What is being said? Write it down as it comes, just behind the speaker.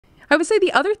I would say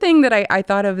the other thing that I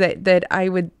thought of that I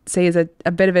would say is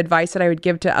a bit of advice that I would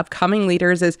give to upcoming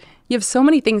leaders is you have so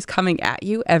many things coming at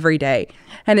you every day.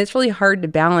 And it's really hard to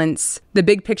balance the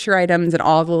big picture items and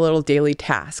all the little daily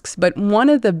tasks. But one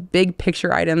of the big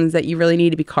picture items that you really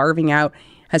need to be carving out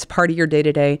as part of your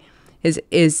day-to-day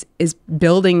is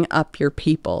building up your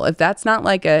people. If that's not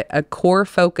like a core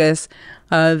focus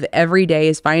of every day,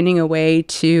 is finding a way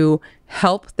to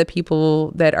help the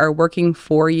people that are working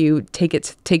for you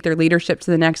take their leadership to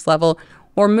the next level,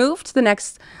 or move to the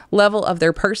next level of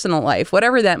their personal life,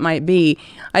 whatever that might be.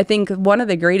 I think one of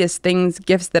the greatest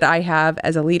gifts that I have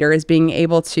as a leader is being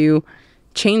able to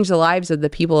change the lives of the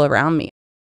people around me.